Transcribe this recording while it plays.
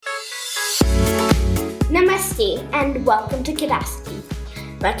Namaste and welcome to Curiosity,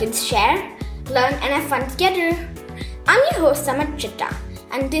 where kids share, learn and have fun together. I'm your host Samad Chitta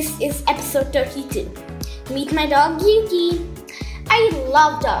and this is episode 32. Meet my dog Yuki. I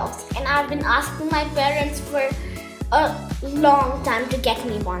love dogs and I've been asking my parents for a long time to get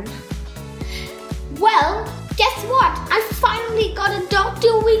me one. Well, guess what? I finally got a dog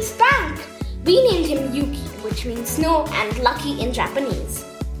 2 weeks back. We named him Yuki, which means snow and lucky in Japanese.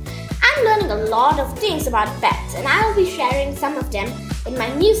 I'm learning a lot of things about pets and I will be sharing some of them in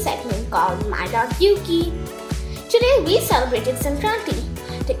my new segment called My Dog Yuki. Today we celebrated Sankranti,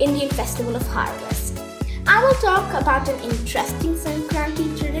 the Indian festival of harvest. I will talk about an interesting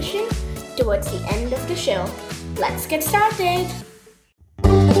Sankranti tradition towards the end of the show. Let's get started.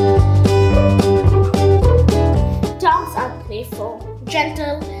 Dogs are playful,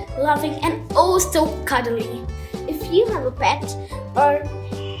 gentle, loving and oh so cuddly. If you have a pet or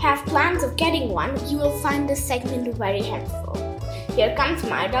have plans of getting one, you will find this segment very helpful. Here comes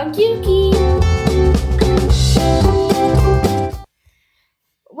my dog Yuki.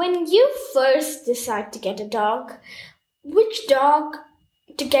 When you first decide to get a dog, which dog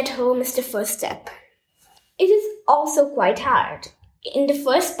to get home is the first step? It is also quite hard. In the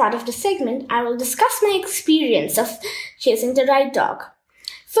first part of the segment, I will discuss my experience of choosing the right dog.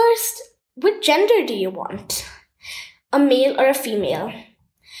 First, which gender do you want? A male or a female?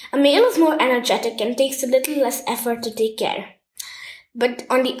 A male is more energetic and takes a little less effort to take care. But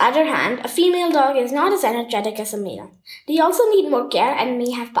on the other hand, a female dog is not as energetic as a male. They also need more care and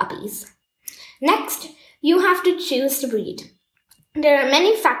may have puppies. Next, you have to choose the breed. There are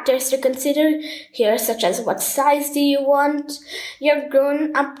many factors to consider here, such as what size do you want your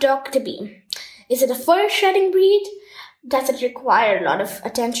grown-up dog to be? Is it a fur-shedding breed? Does it require a lot of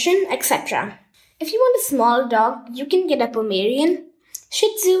attention, etc.? If you want a small dog, you can get a Pomeranian,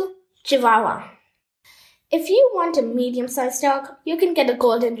 Shih Tzu, Chihuahua. If you want a medium-sized dog, you can get a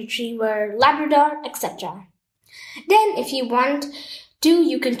Golden Retriever, Labrador, etc. Then, if you want to,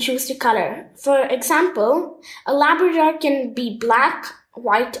 you can choose the color. For example, a Labrador can be black,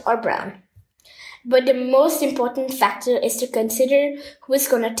 white, or brown. But the most important factor is to consider who is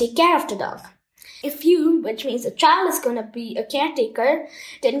going to take care of the dog. If you, which means a child, is going to be a caretaker,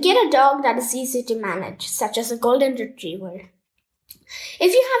 then get a dog that is easy to manage, such as a Golden Retriever.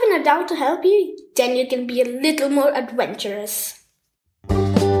 If you have an adult to help you, then you can be a little more adventurous.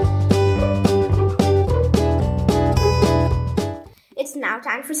 It's now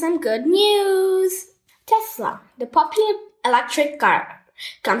time for some good news. Tesla, the popular electric car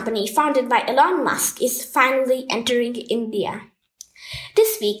company founded by Elon Musk, is finally entering India.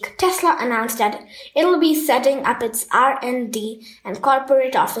 This week, Tesla announced that it will be setting up its R&D and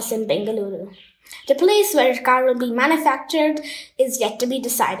corporate office in Bengaluru. The place where the car will be manufactured is yet to be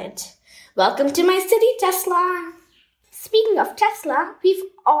decided. Welcome to my city, Tesla! Speaking of Tesla, we've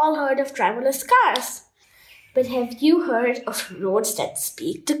all heard of driverless cars. But have you heard of roads that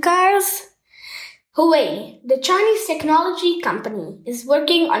speak to cars? Huawei, the Chinese technology company, is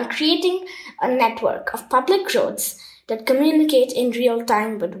working on creating a network of public roads that communicate in real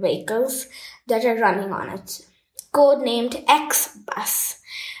time with vehicles that are running on it, codenamed X-Bus.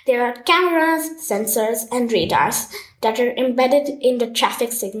 There are cameras, sensors, and radars that are embedded in the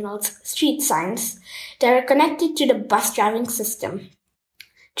traffic signals, street signs, that are connected to the bus driving system.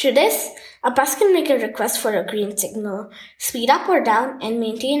 Through this, a bus can make a request for a green signal, speed up or down, and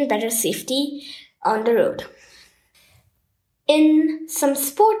maintain better safety on the road. In some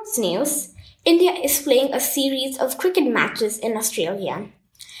sports news, India is playing a series of cricket matches in Australia.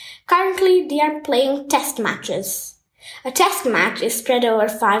 Currently, they are playing test matches. A test match is spread over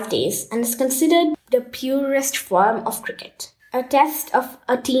 5 days and is considered the purest form of cricket, a test of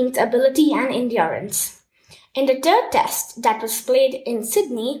a team's ability and endurance. In the third test that was played in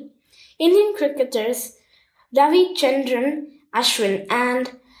Sydney, Indian cricketers Ravichandran Ashwin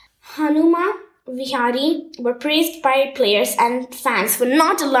and Hanuma Vihari were praised by players and fans for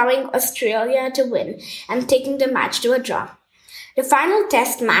not allowing Australia to win and taking the match to a draw. The final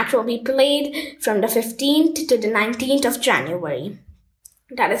test match will be played from the 15th to the 19th of January.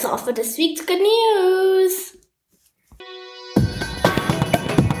 That is all for this week's good news.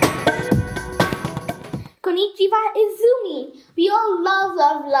 Konnichiwa Izumi. We all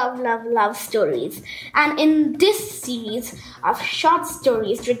love stories. And in this series of short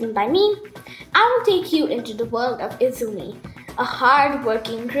stories written by me, I will take you into the world of Izumi, a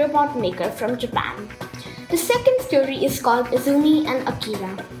hard-working robot maker from Japan. The second story is called Izumi and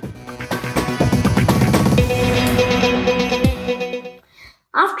Akira.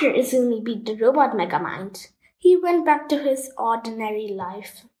 After Izumi beat the robot Megamind, he went back to his ordinary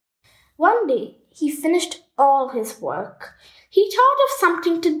life. One day, he finished all his work. He thought of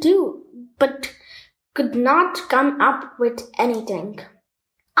something to do, but could not come up with anything.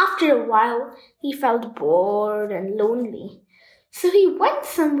 After a while, he felt bored and lonely. So he went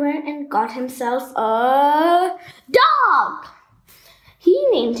somewhere and got himself a dog. He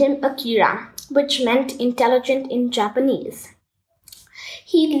named him Akira, which meant intelligent in Japanese.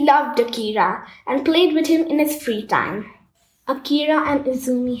 He loved Akira and played with him in his free time. Akira and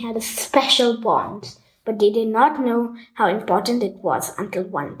Izumi had a special bond, but they did not know how important it was until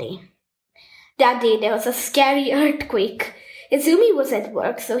one day. That day there was a scary earthquake. Izumi was at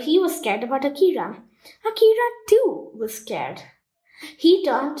work, so he was scared about Akira. Akira too was scared. He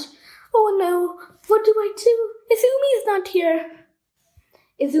thought, "Oh no, what do I do? Izumi is not here."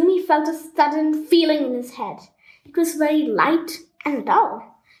 Izumi felt a sudden feeling in his head. It was very light and dull.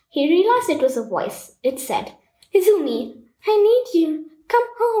 He realized it was a voice. It said, "Izumi, I need you. Come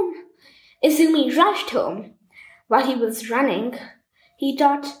home." Izumi rushed home. While he was running, he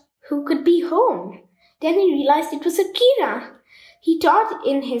thought, who could be home? Then he realized it was Akira. He thought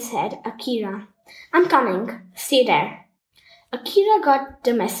in his head, "Akira, I'm coming. Stay there." Akira got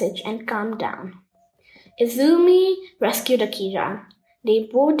the message and calmed down. Izumi rescued Akira. They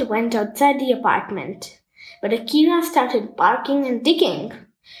both went outside the apartment. But Akira started barking and digging.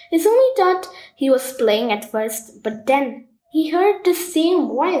 Izumi thought he was playing at first, but then he heard the same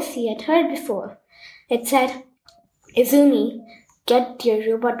voice he had heard before. It said, "Izumi, get your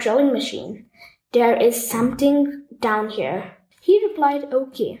robot drilling machine. There is something down here." He replied,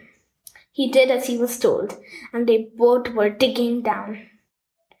 "Okay." He did as he was told, and they both were digging down.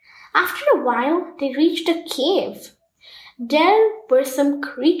 After a while, they reached a cave. There were some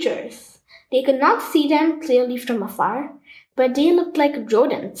creatures. They could not see them clearly from afar, but they looked like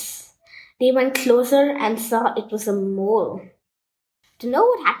rodents. They went closer and saw it was a mole. To know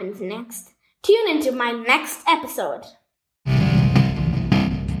what happens next, tune into my next episode.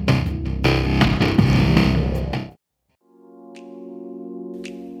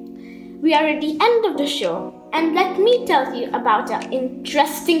 We are at the end of the show, and let me tell you about an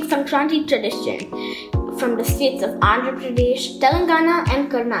interesting Sankranti tradition from the states of Andhra Pradesh, Telangana,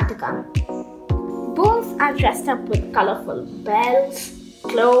 and Karnataka. Bulls are dressed up with colorful bells,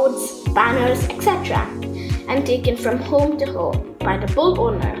 clothes, banners, etc., and taken from home to home by the bull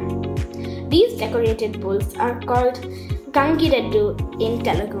owner. These decorated bulls are called Gangireddu in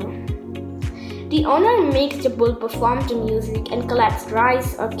Telugu. The owner makes the bull perform to music and collects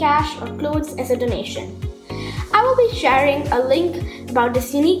rice or cash or clothes as a donation. I will be sharing a link about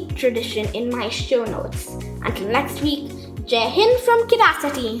this unique tradition in my show notes. Until next week, Jai Hind from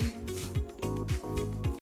Kirasati.